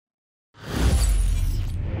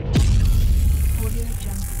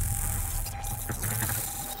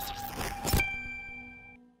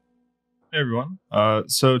Hey everyone.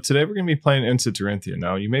 So today we're going to be playing into Dorinthea.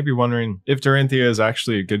 Now, you may be wondering if Dorinthea is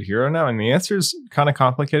actually a good hero now, and the answer is kind of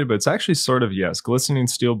complicated, but it's actually sort of yes. Glistening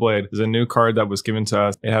Steelblade is a new card that was given to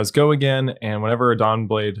us. It has Go Again, and whenever a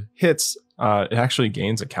Dawnblade hits, it actually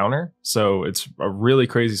gains a counter. So it's a really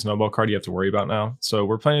crazy snowball card you have to worry about now. So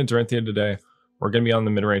we're playing Dorinthea today. We're going to be on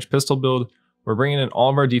the mid-range pistol build. We're bringing in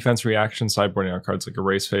all of our defense reactions, sideboarding our cards like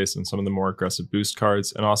Erase Face and some of the more aggressive boost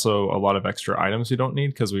cards, and also a lot of extra items we don't need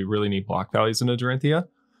because we really need block values into Dorinthea.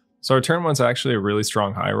 So our turn one's actually a really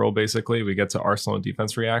strong high roll, basically. We get to Arsenal and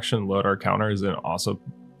defense reaction, load our counters, and also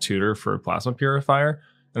tutor for Plasma Purifier.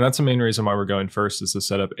 And that's the main reason why we're going first, is to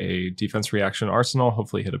set up a defense reaction arsenal,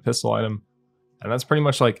 hopefully hit a pistol item. And that's pretty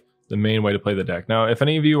much like the main way to play the deck. Now, if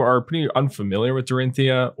any of you are pretty unfamiliar with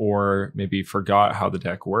Dorinthea or maybe forgot how the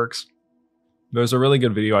deck works, there's a really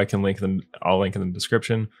good video I'll link in the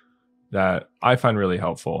description that I find really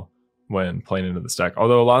helpful when playing into this deck.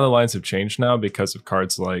 Although a lot of the lines have changed now because of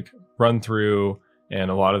cards like Run Through and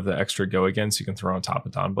a lot of the extra Go Agains you can throw on top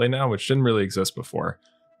of Dawnblade now, which didn't really exist before.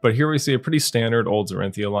 But here we see a pretty standard old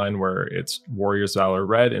Dorinthea line where it's Warrior's Valor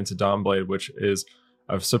red into Dawnblade, which is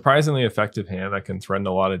a surprisingly effective hand that can threaten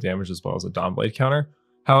a lot of damage as well as a Dawnblade counter.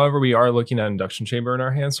 However, we are looking at Induction Chamber in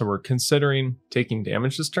our hand, so we're considering taking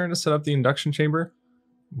damage this turn to set up the Induction Chamber.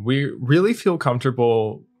 We really feel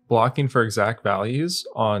comfortable blocking for exact values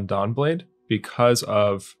on Dawnblade because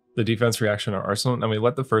of the defense reaction on Arsenal, and we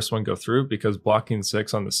let the first one go through because blocking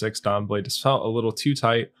 6 on the 6 Dawnblade just felt a little too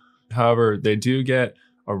tight. However, they do get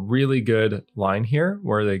a really good line here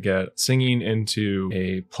where they get Singing into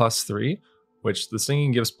a +3, which the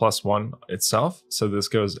Singing gives +1 itself. So this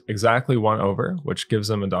goes exactly 1 over, which gives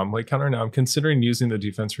them a Dawnblade counter. Now I'm considering using the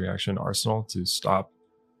defense reaction arsenal to stop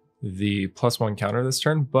the +1 counter this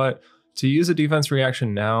turn, but to use a defense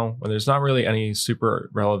reaction now, when there's not really any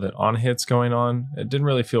super relevant on hits going on, it didn't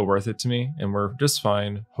really feel worth it to me, and we're just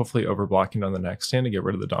fine, hopefully overblocking on the next hand to get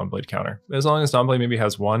rid of the Dawnblade counter. As long as Dawnblade maybe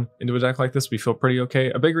has 1 into a deck like this, we feel pretty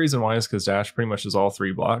okay. A big reason why is because Dash pretty much is all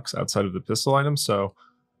 3 blocks outside of the pistol item, so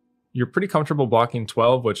you're pretty comfortable blocking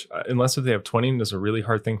 12, which unless if they have 20, is a really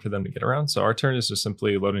hard thing for them to get around. So our turn is just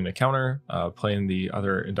simply loading a counter, playing the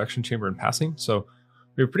other Induction Chamber and passing. So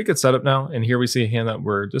we have a pretty good setup now. And here we see a hand that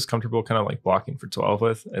we're just comfortable kind of like blocking for 12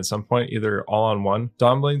 with at some point, either all on one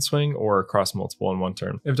Dawnblade swing or across multiple in one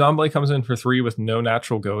turn. If Dawnblade comes in for 3 with no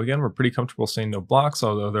natural Go Again, we're pretty comfortable saying no blocks,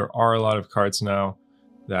 although there are a lot of cards now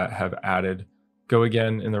that have added Go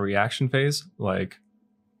Again in the reaction phase, like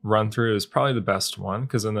Run Through is probably the best one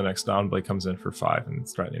because then the next Dawnblade comes in for 5 and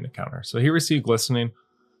it's threatening to counter. So here we see Glistening.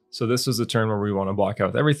 So this is the turn where we want to block out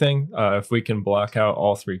with everything. If we can block out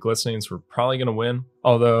all 3 Glistenings, we're probably going to win.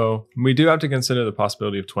 Although we do have to consider the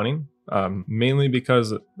possibility of twinning, mainly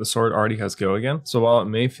because the sword already has Go Again. So while it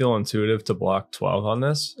may feel intuitive to block 12 on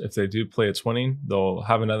this, if they do play a twinning, they'll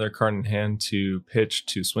have another card in hand to pitch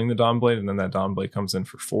to swing the Dawnblade, and then that Dawnblade comes in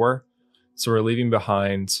for 4. So we're leaving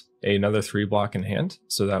behind another 3 block in hand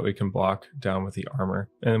so that we can block down with the armor.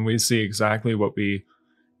 And we see exactly what we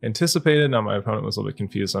anticipated. Now my opponent was a little bit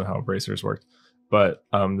confused on how bracers worked, but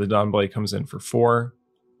the Dawnblade comes in for 4.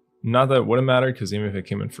 Not that it would have mattered, because even if it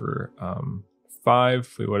came in for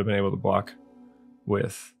 5, we would have been able to block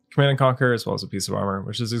with Command and Conquer as well as a piece of armor,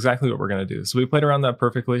 which is exactly what we're going to do. So we played around that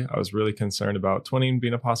perfectly. I was really concerned about twinning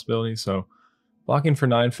being a possibility, so blocking for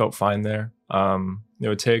 9 felt fine there. It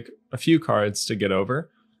would take a few cards to get over,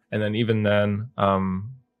 and then even then,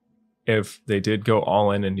 if they did go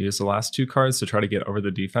all in and use the last 2 cards to try to get over the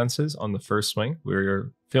defenses on the first swing, we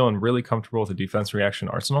were feeling really comfortable with the defense reaction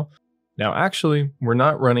arsenal. Now actually, we're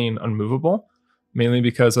not running Unmovable, mainly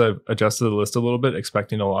because I've adjusted the list a little bit,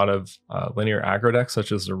 expecting a lot of linear aggro decks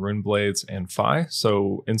such as the Rune Blades and Phi.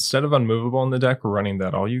 So instead of Unmovable in the deck, we're running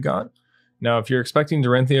That All You Got. Now, if you're expecting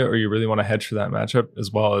Dorinthea or you really want to hedge for that matchup, as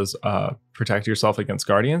well as protect yourself against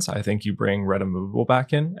Guardians, I think you bring Red Immovable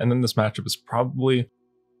back in, and then this matchup is probably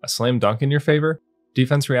a slam dunk in your favor.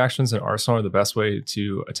 Defense reactions and Arsenal are the best way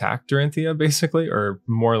to attack Dorinthea, basically, or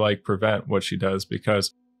more like prevent what she does,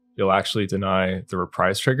 because you'll actually deny the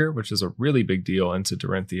reprise trigger, which is a really big deal into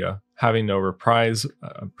Dorinthea. Having no reprise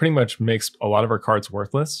pretty much makes a lot of our cards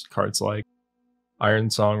worthless. Cards like Iron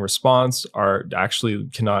Song Response actually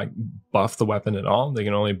cannot buff the weapon at all. They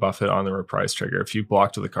can only buff it on the reprise trigger if you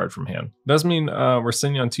blocked the card from hand. Doesn't mean we're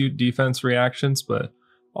sitting on 2 defense reactions, but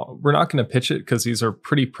we're not going to pitch it because these are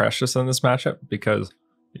pretty precious in this matchup, because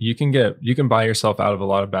you can buy yourself out of a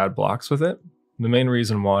lot of bad blocks with it. The main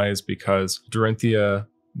reason why is because Dorinthea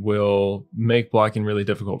will make blocking really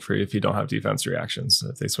difficult for you if you don't have defense reactions.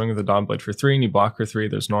 If they swing with the Dawnblade for 3 and you block for 3,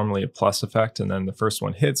 there's normally a plus effect, and then the first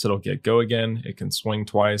one hits, it'll get Go Again, it can swing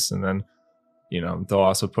twice, and then they'll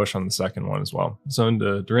also push on the second one as well. So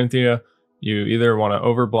into Dorinthea, you either want to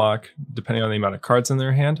overblock depending on the amount of cards in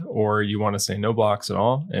their hand, or you want to say no blocks at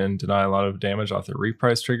all and deny a lot of damage off their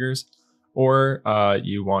reprise triggers, or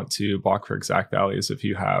you want to block for exact values if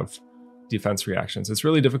you have defense reactions. It's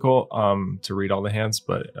really difficult to read all the hands,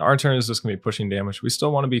 but our turn is just going to be pushing damage. We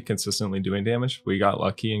still want to be consistently doing damage. We got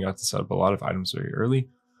lucky and got to set up a lot of items very early.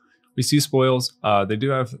 We see spoils. They do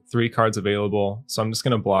have 3 cards available, so I'm just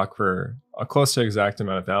going to block for a close to exact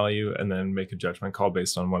amount of value and then make a judgment call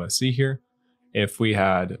based on what I see here. If we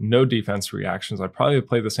had no defense reactions, I'd probably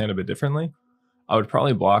play this hand a bit differently. I would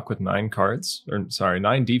probably block with 9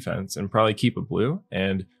 defense and probably keep a blue.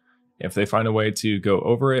 And if they find a way to go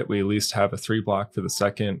over it, we at least have a 3 block for the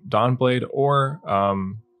second Dawnblade, or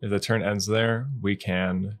if the turn ends there, we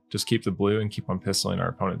can just keep the blue and keep on pistoling our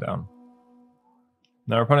opponent down.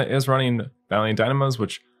 Now our opponent is running Valiant Dynamos,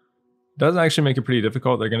 which does actually make it pretty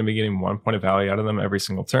difficult. They're going to be getting 1 point of value out of them every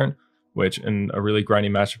single turn, which in a really grindy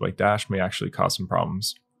matchup like Dash may actually cause some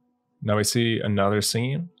problems. Now we see another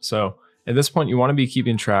Singing. So at this point, you want to be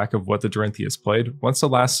keeping track of what the Dorinthea has played. Once the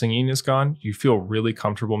last Singing is gone, you feel really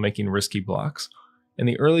comfortable making risky blocks. In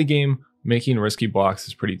the early game, making risky blocks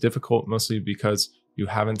is pretty difficult, mostly because you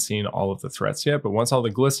haven't seen all of the threats yet. But once all the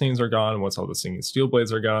Glistenings are gone, once all the Singing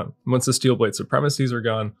Steelblades are gone, once the Steelblade Supremacies are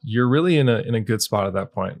gone, you're really in a good spot at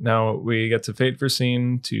that point. Now we get to Fate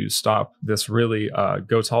Foreseen to stop this really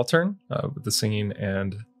go tall turn with the Singing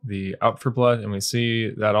and the Out for Blood, and we see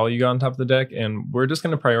that all you got on top of the deck, and we're just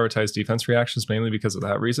going to prioritize defense reactions mainly because of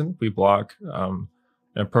that reason. We block an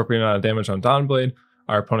appropriate amount of damage on Dawnblade.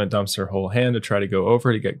 Our opponent dumps their whole hand to try to go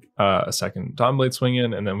over to get a second Dawnblade swing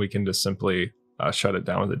in, and then we can just simply shut it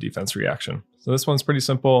down with a defense reaction. So this one's pretty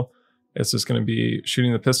simple. It's just going to be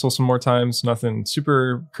shooting the pistol some more times. Nothing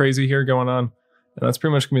super crazy here going on. And that's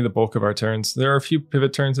pretty much going to be the bulk of our turns. There are a few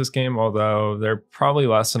pivot turns this game, although they're probably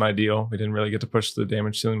less than ideal. We didn't really get to push the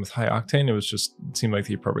damage ceiling with High Octane. It seemed like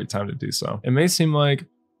the appropriate time to do so. It may seem like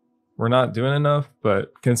we're not doing enough,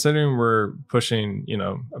 but considering we're pushing,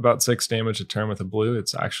 about 6 damage a turn with a blue,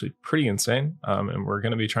 it's actually pretty insane. And we're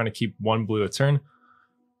going to be trying to keep 1 blue a turn.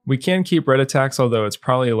 We can keep red attacks, although it's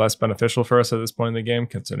probably less beneficial for us at this point in the game,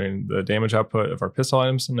 considering the damage output of our pistol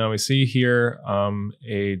items. Now we see here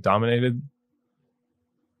a dominated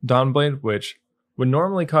Dawnblade, which would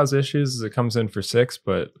normally cause issues as it comes in for 6,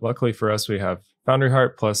 but luckily for us, we have Foundry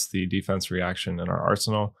Heart plus the defense reaction in our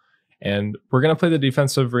arsenal. And we're going to play the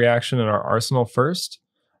defensive reaction in our arsenal first,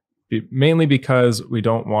 mainly because we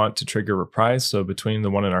don't want to trigger reprise. So between the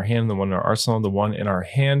one in our hand and the one in our arsenal, the one in our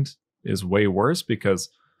hand is way worse because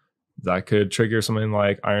that could trigger something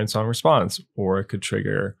like Iron Song Response, or it could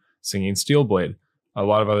trigger Singing Steelblade, a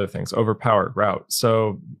lot of other things, Overpowered Route.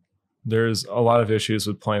 So there's a lot of issues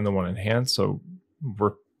with playing the one in hand. So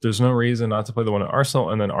there's no reason not to play the one in Arsenal,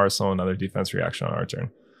 and then Arsenal another defense reaction on our turn.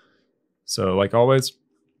 So like always,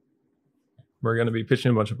 we're going to be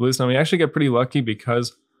pitching a bunch of blues. Now we actually get pretty lucky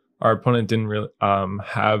because our opponent didn't really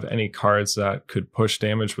have any cards that could push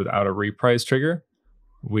damage without a reprise trigger.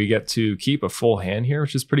 We get to keep a full hand here,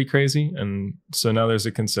 which is pretty crazy. And so now there's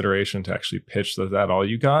a consideration to actually pitch that all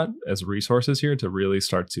you got as resources here to really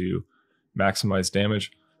start to maximize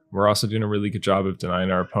damage. We're also doing a really good job of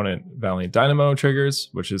denying our opponent Valiant Dynamo triggers,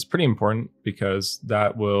 which is pretty important because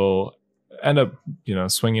that will end up,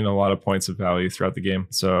 swinging a lot of points of value throughout the game.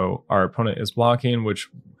 So our opponent is blocking, which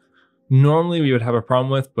normally we would have a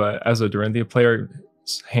problem with, but as a Dorinthea player,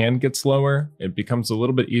 hand gets lower, it becomes a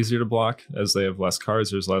little bit easier to block as they have less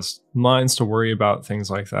cards. There's less lines to worry about, things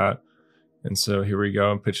like that. And so here we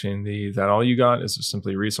go. I'm pitching that all you got is just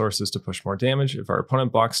simply resources to push more damage. If our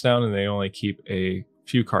opponent blocks down and they only keep a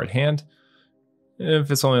few card hand, if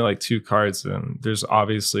it's only like 2 cards, then there's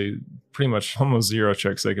obviously pretty much almost 0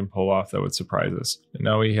 tricks they can pull off that would surprise us. And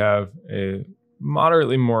now we have a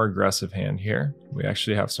moderately more aggressive hand here. We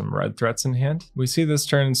actually have some red threats in hand. We see this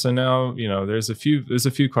turn, so now there's a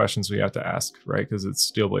few questions we have to ask, right? Because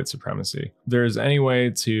it's Steelblade Supremacy. There's any way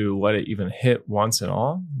to let it even hit once at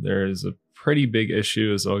all? There's a pretty big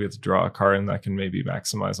issue as they'll get to draw a card and that can maybe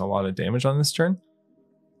maximize a lot of damage on this turn.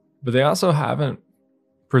 But they also haven't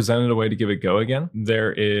presented a way to give it go again.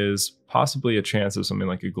 There is possibly a chance of something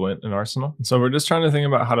like a glint in Arsenal. So we're just trying to think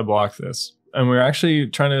about how to block this. And we're actually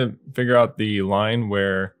trying to figure out the line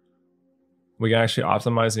where we can actually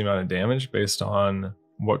optimize the amount of damage based on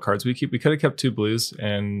what cards we keep. We could have kept 2 blues,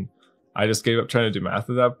 and I just gave up trying to do math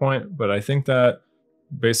at that point. But I think that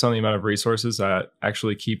based on the amount of resources, that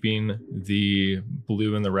actually keeping the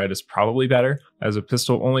blue and the red is probably better, as a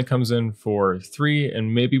pistol only comes in for 3,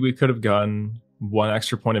 and maybe we could have gotten 1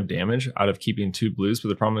 extra point of damage out of keeping 2 blues. But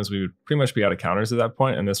the problem is we would pretty much be out of counters at that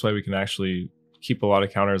point, and this way we can actually keep a lot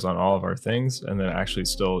of counters on all of our things, and then actually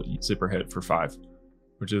still super hit for 5,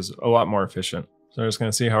 which is a lot more efficient. So we're just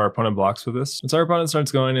going to see how our opponent blocks with this. Once our opponent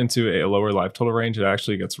starts going into a lower life total range, it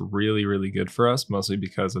actually gets really, really good for us, mostly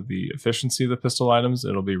because of the efficiency of the pistol items.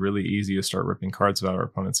 It'll be really easy to start ripping cards out of our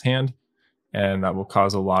opponent's hand, and that will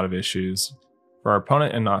cause a lot of issues for our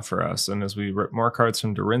opponent and not for us. And as we rip more cards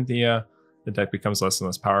from Dorinthea, the deck becomes less and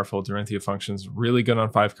less powerful. Dorinthea functions really good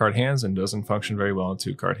on 5-card hands and doesn't function very well on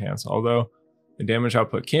 2-card hands. Although the damage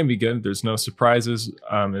output can be good, there's no surprises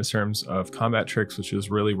in terms of combat tricks, which is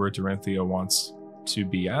really where Dorinthea wants to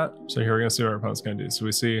be at. So here we're going to see what our opponent's going to do. So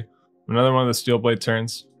we see another one of the steel blade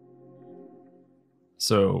turns.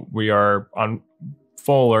 So we are on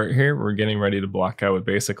full alert here. We're getting ready to block out with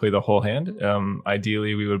basically the whole hand.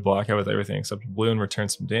 Ideally, we would block out with everything except blue and return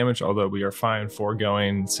some damage, although we are fine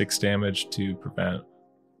foregoing 6 damage to prevent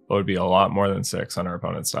what would be a lot more than 6 on our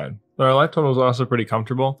opponent's side. But our life total is also pretty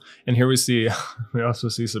comfortable. And here we see, we also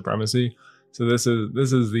see supremacy. So this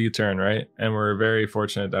is the turn, right? And we're very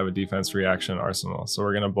fortunate to have a defense reaction arsenal. So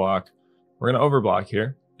we're going to block, we're going to overblock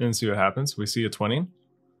here and see what happens. We see a 20.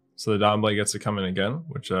 So the Dawn Blade gets to come in again,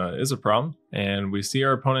 which is a problem. And we see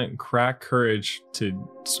our opponent crack Courage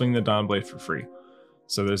to swing the Dawn Blade for free.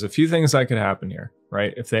 So there's a few things that could happen here,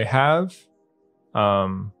 right? If they have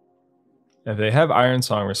Iron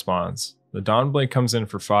Song response, the Dawn Blade comes in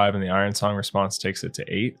for 5 and the Iron Song response takes it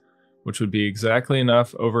to 8, which would be exactly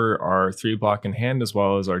enough over our 3 block in hand as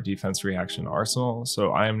well as our defense reaction arsenal.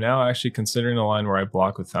 So I am now actually considering a line where I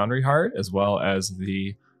block with Foundry Heart as well as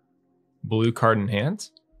the blue card in hand.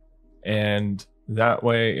 And that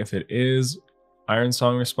way, if it is Iron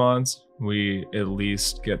Song response, we at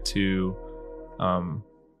least get to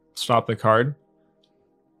stop the card.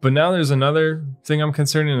 But now there's another thing I'm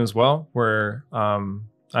considering as well, where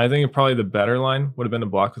I think probably the better line would have been to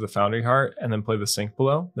block with a Foundry Heart and then play the Sink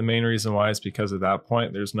Below. The main reason why is because at that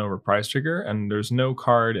point there's no reprise trigger and there's no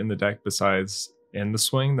card in the deck besides in the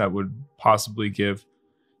swing that would possibly give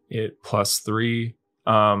it +3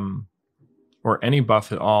 or any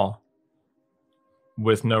buff at all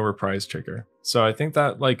with no reprise trigger. So I think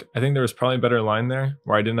that I think there was probably a better line there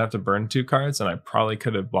where I didn't have to burn 2 cards and I probably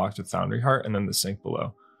could have blocked with Foundry Heart and then the Sink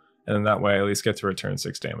Below. And then that way I at least get to return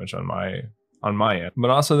 6 damage on my end. But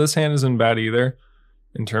also this hand isn't bad either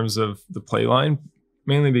in terms of the play line,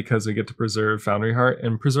 mainly because we get to preserve Foundry Heart,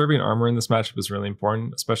 and preserving armor in this matchup is really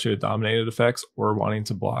important, especially with dominated effects or wanting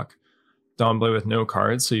to block Dawn Blade with no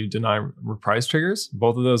cards so you deny reprise triggers.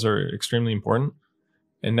 Both of those are extremely important.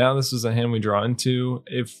 And now this is a hand we draw into.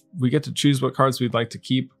 If we get to choose what cards we'd like to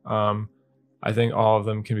keep, I think all of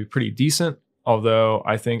them can be pretty decent, although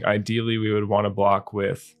I think ideally we would want to block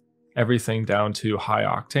with everything down to High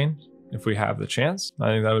Octane. If we have the chance, I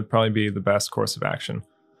think that would probably be the best course of action.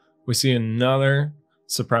 We see another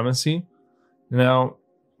Supremacy. Now,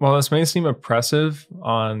 while this may seem oppressive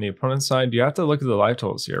on the opponent's side, you have to look at the life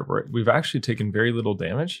totals here, where we've actually taken very little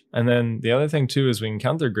damage. And then the other thing too is we can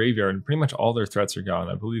count their graveyard and pretty much all their threats are gone.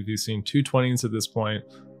 I believe we've seen 2 20s at this point.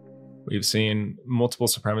 We've seen multiple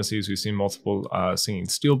Supremacies. We've seen multiple Singing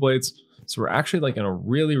Steel Blades. So we're actually in a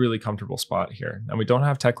really, really comfortable spot here. And we don't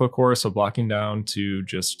have Teklovossen, so blocking down to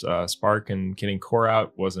just Spark and getting Core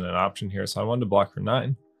out wasn't an option here. So I wanted to block for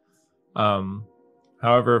 9.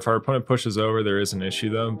 However, if our opponent pushes over, there is an issue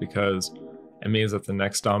though, because it means that the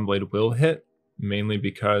next Dawn Blade will hit, mainly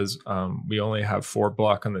because we only have 4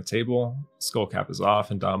 block on the table. Skull Cap is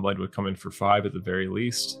off and Dawn Blade would come in for 5 at the very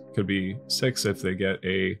least. Could be 6 if they get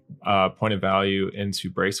a point of value into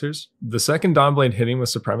Bracers. The second Dawn Blade hitting with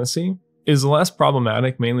Supremacy is less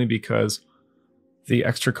problematic, mainly because the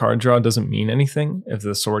extra card draw doesn't mean anything if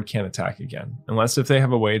the sword can't attack again. Unless if they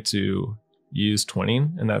have a way to use 20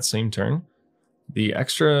 in that same turn, the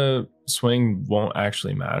extra swing won't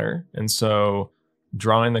actually matter. And so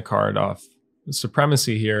drawing the card off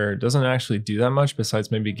Supremacy here doesn't actually do that much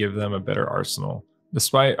besides maybe give them a better arsenal.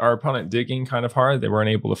 Despite our opponent digging kind of hard, they weren't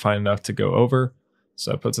able to find enough to go over.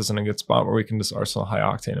 So it puts us in a good spot where we can just Arsenal High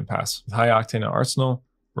Octane and pass. With High Octane and Arsenal,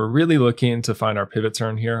 we're really looking to find our pivot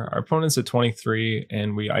turn here. Our opponent's at 23,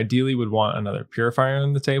 and we ideally would want another Purifier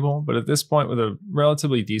on the table. But at this point, with a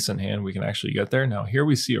relatively decent hand, we can actually get there. Now, here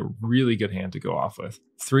we see a really good hand to go off with.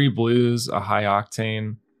 3 blues, a High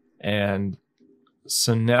Octane, and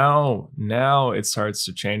so now it starts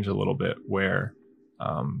to change a little bit where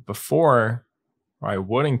before I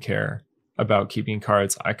wouldn't care about keeping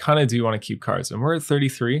cards. I kind of do want to keep cards, and we're at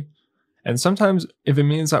 33. And sometimes if it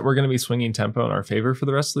means that we're going to be swinging tempo in our favor for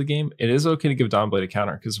the rest of the game, it is okay to give Dawn Blade a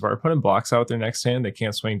counter, because if our opponent blocks out their next hand, they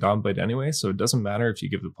can't swing Dawn Blade anyway, so it doesn't matter if you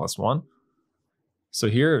give the +1. So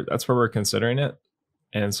here, that's where we're considering it.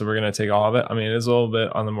 And so we're going to take all of it. I mean, it is a little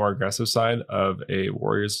bit on the more aggressive side of a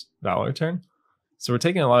Warrior's Valor turn. So we're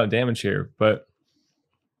taking a lot of damage here, but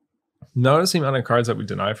notice the amount of cards that we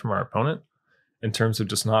deny from our opponent in terms of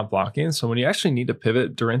just not blocking. So when you actually need to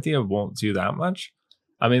pivot, Dorinthea won't do that much.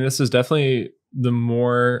 I mean, this is definitely the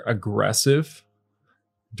more aggressive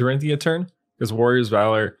Dorinthea turn, because Warrior's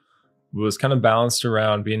Valor was kind of balanced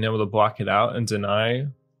around being able to block it out and deny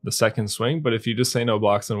the second swing. But if you just say no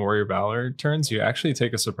blocks on Warrior Valor turns, you actually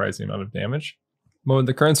take a surprising amount of damage. But with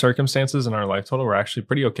the current circumstances and our life total, we're actually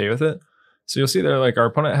pretty okay with it. So you'll see there, like, our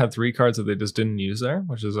opponent had 3 cards that they just didn't use there,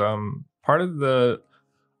 which is part of the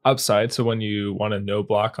upside. So when you want to no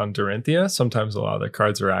block on Dorinthea, sometimes a lot of the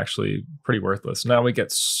cards are actually pretty worthless. Now we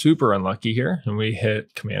get super unlucky here and we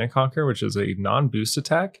hit Command and Conquer, which is a non-boost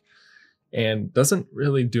attack and doesn't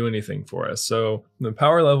really do anything for us. So the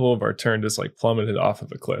power level of our turn just like plummeted off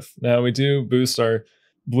of a cliff. Now we do boost our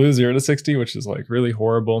blue 0 to 60, which is like really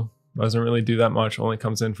horrible. Doesn't really do that much, only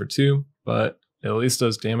comes in for 2, but it at least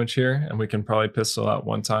does damage here, and we can probably pistol out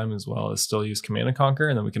 1 time as well as still use Command and Conquer,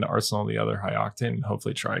 and then we can arsenal the other high octane and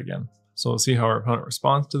hopefully try again. So we'll see how our opponent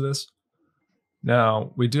responds to this.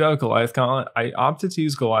 Now, we do have Goliath Gauntlet. I opted to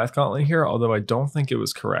use Goliath Gauntlet here, although I don't think it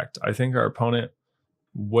was correct. I think our opponent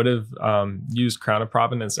would have used Crown of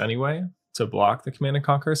Providence anyway to block the Command and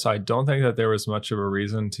Conquer, so I don't think that there was much of a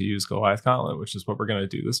reason to use Goliath Gauntlet, which is what we're going to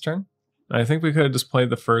do this turn. And I think we could have just played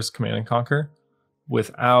the first Command and Conquer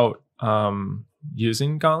without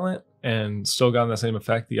using Gauntlet and still gotten the same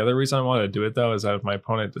effect. The other reason I wanted to do it, though, is that if my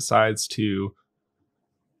opponent decides to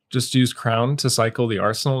just use Crown to cycle the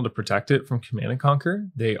arsenal to protect it from Command and Conquer,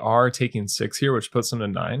 they are taking 6 here, which puts them to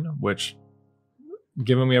 9, which,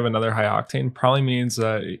 given we have another high octane, probably means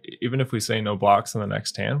that even if we say no blocks in the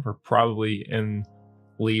next hand, we're probably in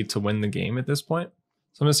lead to win the game at this point.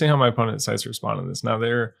 So I'm going to see how my opponent decides to respond to this. Now,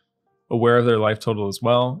 they're aware of their life total as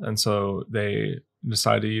well, and so they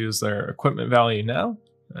decide to use their equipment value now.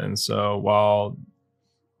 And so while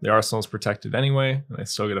the arsenal is protected anyway, and they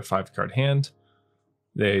still get a 5-card hand,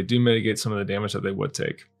 they do mitigate some of the damage that they would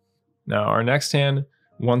take. Now, our next hand,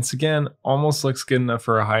 once again, almost looks good enough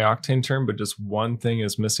for a high octane turn, but just one thing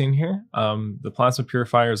is missing here. The Plasma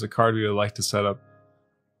Purifier is a card we would like to set up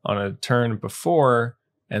on a turn before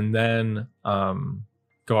and then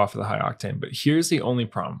go off of the high octane. But here's the only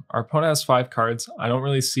problem. Our opponent has 5 cards. I don't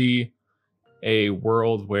really see a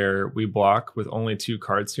world where we block with only 2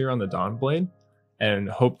 cards here on the Dawnblade and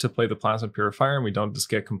hope to play the Plasma Purifier and we don't just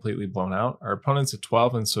get completely blown out. Our opponent's at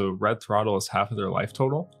 12, and so Red Throttle is half of their life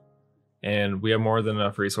total, and we have more than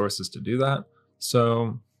enough resources to do that.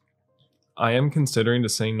 So I am considering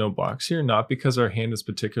just saying no blocks here, not because our hand is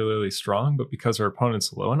particularly strong, but because our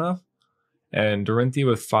opponent's low enough. And Dorinthea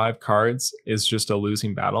with 5 cards is just a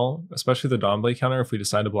losing battle, especially the Dawnblade counter if we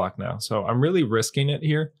decide to block now. So I'm really risking it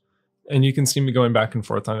here, and you can see me going back and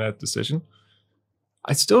forth on that decision.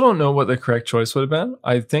 I still don't know what the correct choice would have been.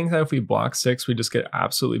 I think that if we block 6, we just get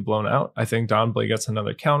absolutely blown out. I think Dawnblade gets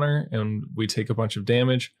another counter, and we take a bunch of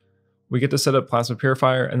damage. We get to set up Plasma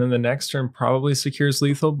Purifier, and then the next turn probably secures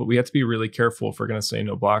lethal, but we have to be really careful if we're going to say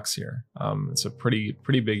no blocks here. It's a pretty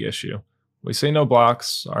big issue. We say no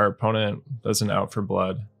blocks, our opponent does an out for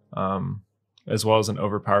blood, as well as an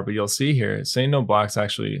overpower, but you'll see here, saying no blocks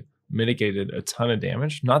actually mitigated a ton of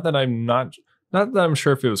damage. Not that I'm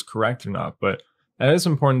sure if it was correct or not, but that is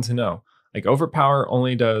important to know. Like, overpower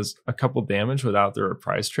only does a couple damage without the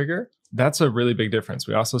reprise trigger. That's a really big difference.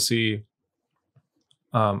 We also see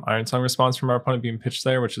Iron Song response from our opponent being pitched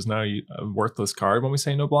there, which is now a worthless card when we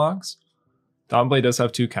say no blocks. Dawnblade does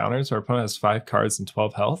have 2 counters. Our opponent has 5 cards and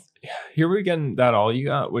 12 health. Here we're getting that all you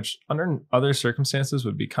got, which under other circumstances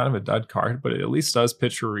would be kind of a dud card, but it at least does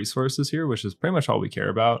pitch for resources here, which is pretty much all we care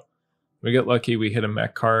about. We get lucky, we hit a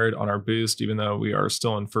mech card on our boost, even though we are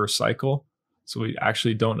still in first cycle. So we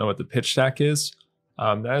actually don't know what the pitch stack is.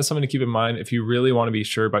 That is something to keep in mind. If you really want to be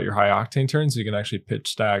sure about your high octane turns, you can actually pitch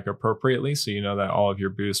stack appropriately, so you know that all of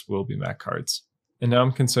your boosts will be mech cards. And now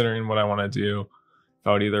I'm considering what I want to do. If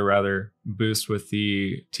I would either rather boost with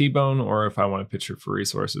the T-Bone or if I want to pitch it for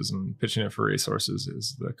resources, and pitching it for resources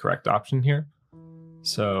is the correct option here.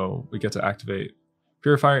 So we get to activate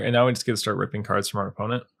Purifier, and now we just get to start ripping cards from our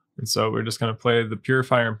opponent. And so we're just going to play the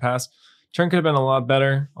Purifier and pass. Turn could have been a lot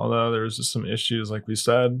better, although there was just some issues like we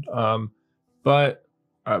said. But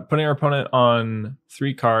putting our opponent on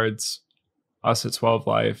 3 cards, us at 12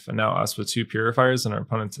 life, and now us with 2 Purifiers and our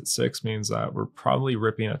opponent's at 6 means that we're probably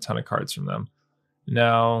ripping a ton of cards from them.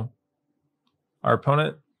 Now, our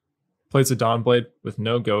opponent plays a Dawnblade with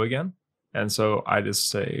no go again. And so I just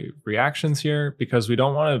say reactions here because we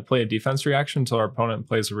don't want to play a defense reaction until our opponent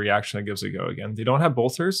plays a reaction that gives a go again. They don't have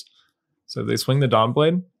bolters, So if they swing the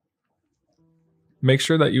Dawnblade, make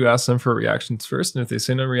sure that you ask them for reactions first. And if they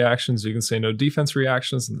say no reactions, you can say no defense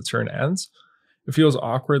reactions and the turn ends. It feels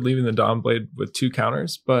awkward leaving the Dawnblade with 2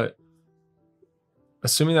 counters, but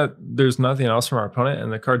assuming that there's nothing else from our opponent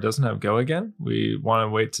and the card doesn't have go again, we want to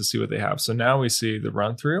wait to see what they have. So now we see the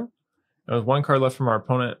run through. And with 1 card left from our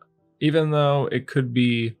opponent, even though it could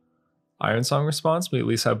be Iron Song response, we at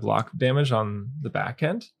least have block damage on the back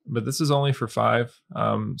end. But this is only for 5.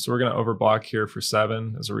 So we're going to overblock here for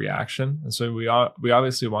 7 as a reaction. And so we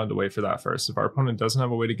obviously wanted to wait for that first. If our opponent doesn't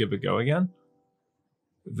have a way to give it go again,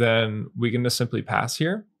 then we can just simply pass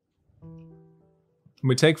here.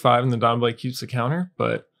 We take 5 and the Dawnblade keeps the counter,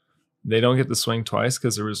 but they don't get the swing twice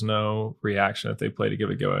because there was no reaction if they play to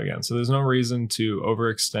give it go again. So there's no reason to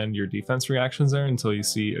overextend your defense reactions there until you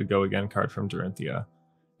see a go again card from Dorinthea.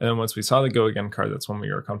 And then once we saw the go again card, that's when we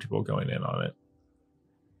are comfortable going in on it.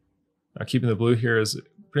 Now keeping the blue here is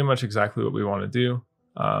pretty much exactly what we want to do.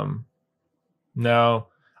 Now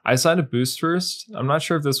I decided to boost first. I'm not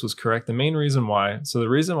sure if this was correct. The main reason why, so the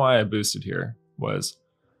reason why I boosted here was,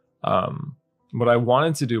 what I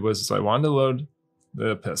wanted to do was I wanted to load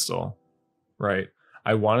the pistol, right?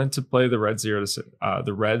 I wanted to play the red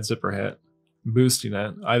zipper hit, boosting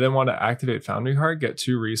it. I then want to activate Foundry Heart, get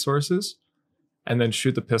 2 resources, and then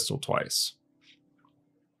shoot the pistol twice.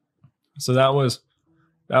 So that was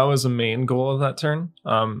a main goal of that turn.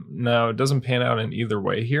 Now it doesn't pan out in either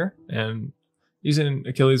way here, and using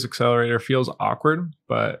Achilles Accelerator feels awkward,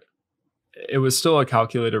 but it was still a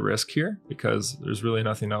calculated risk here because there's really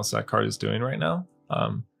nothing else that card is doing right now.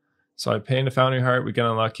 So I pay into Foundry Heart, we get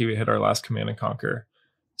unlucky, we hit our last Command and Conquer.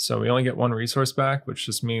 So we only get 1 resource back, which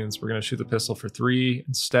just means we're going to shoot the pistol for 3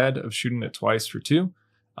 instead of shooting it twice for 2.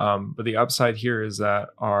 But the upside here is that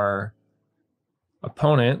our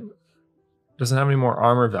opponent doesn't have any more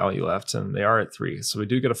armor value left, and they are at 3. So we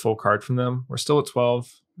do get a full card from them. We're still at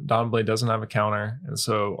 12. Dawnblade doesn't have a counter. And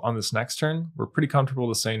so on this next turn, we're pretty comfortable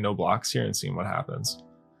to saying no blocks here and seeing what happens.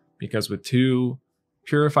 Because with 2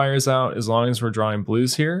 purifiers out, as long as we're drawing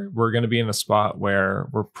blues here, we're going to be in a spot where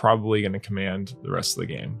we're probably going to command the rest of the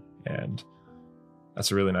game. And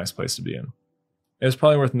that's a really nice place to be in. It's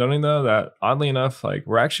probably worth noting though that oddly enough, like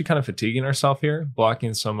we're actually kind of fatiguing ourselves here,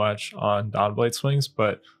 blocking so much on Dawnblade swings,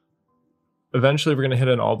 but eventually we're going to hit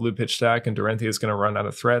an all blue pitch stack and Dorinthea is going to run out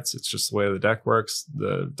of threats. It's just the way the deck works.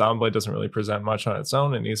 The Dawnblade doesn't really present much on its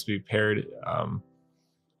own. It needs to be paired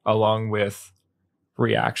along with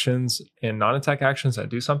reactions and non-attack actions that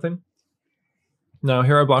do something. Now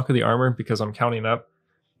here I block with the armor because I'm counting up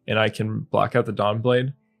and I can block out the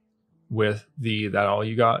Dawnblade with that all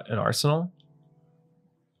you got in Arsenal,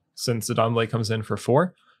 since the Dawnblade comes in for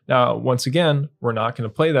 4. Now once again, we're not going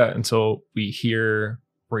to play that until we hear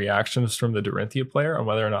reactions from the Dorinthea player on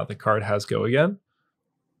whether or not the card has go again.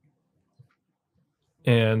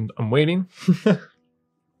 And I'm waiting.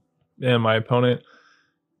 And my opponent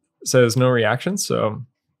says no reaction, so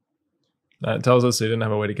that tells us they didn't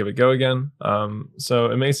have a way to give it go again.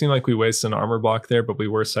 So it may seem like we wasted an armor block there, but we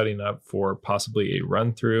were setting up for possibly a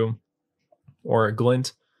run through or a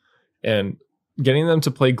glint, and getting them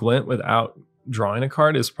to play glint without drawing a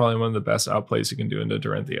card is probably one of the best outplays you can do into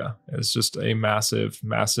Dorinthea. It's just a massive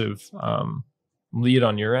lead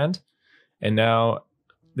on your end, and now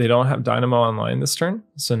they don't have Dynamo online this turn,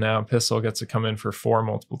 so now Pistol gets to come in for 4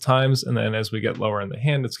 multiple times, and then as we get lower in the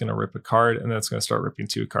hand, it's going to rip a card, and then it's going to start ripping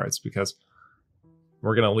 2 cards because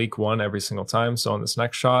we're going to leak 1 every single time. So on this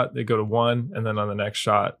next shot, they go to 1, and then on the next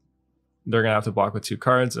shot, they're going to have to block with 2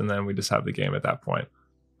 cards, and then we just have the game at that point.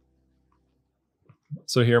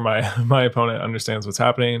 So here my opponent understands what's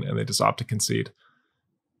happening, and they just opt to concede.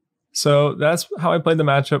 So that's how I played the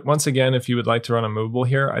matchup. Once again, if you would like to run a movable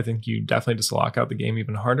here, I think you definitely just lock out the game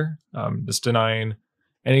even harder. Just denying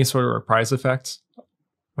any sort of reprise effect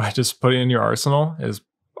by just putting in your arsenal is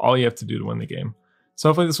all you have to do to win the game. So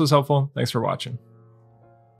hopefully this was helpful. Thanks for watching.